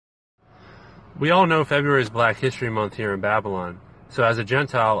We all know February is Black History Month here in Babylon. So as a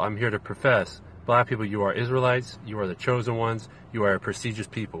Gentile, I'm here to profess, Black people, you are Israelites, you are the chosen ones, you are a prestigious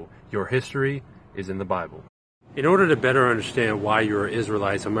people. Your history is in the Bible. In order to better understand why you are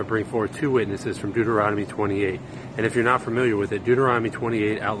Israelites, I'm going to bring forward two witnesses from Deuteronomy 28. And if you're not familiar with it, Deuteronomy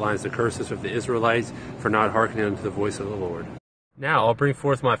 28 outlines the curses of the Israelites for not hearkening unto the voice of the Lord. Now I'll bring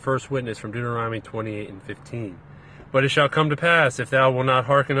forth my first witness from Deuteronomy 28 and 15. But it shall come to pass, if thou wilt not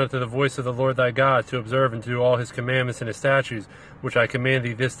hearken unto the voice of the Lord thy God, to observe and to do all his commandments and his statutes, which I command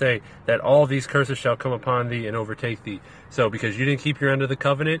thee this day, that all these curses shall come upon thee and overtake thee. So, because you didn't keep your end of the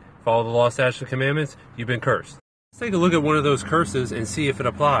covenant, follow the law, statutes, and commandments, you've been cursed. Let's take a look at one of those curses and see if it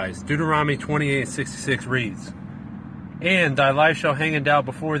applies. Deuteronomy 28:66 reads, And thy life shall hang in doubt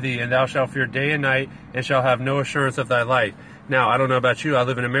before thee, and thou shalt fear day and night, and shall have no assurance of thy life. Now, I don't know about you, I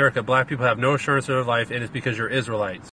live in America. Black people have no assurance of their life, and it's because you're Israelites.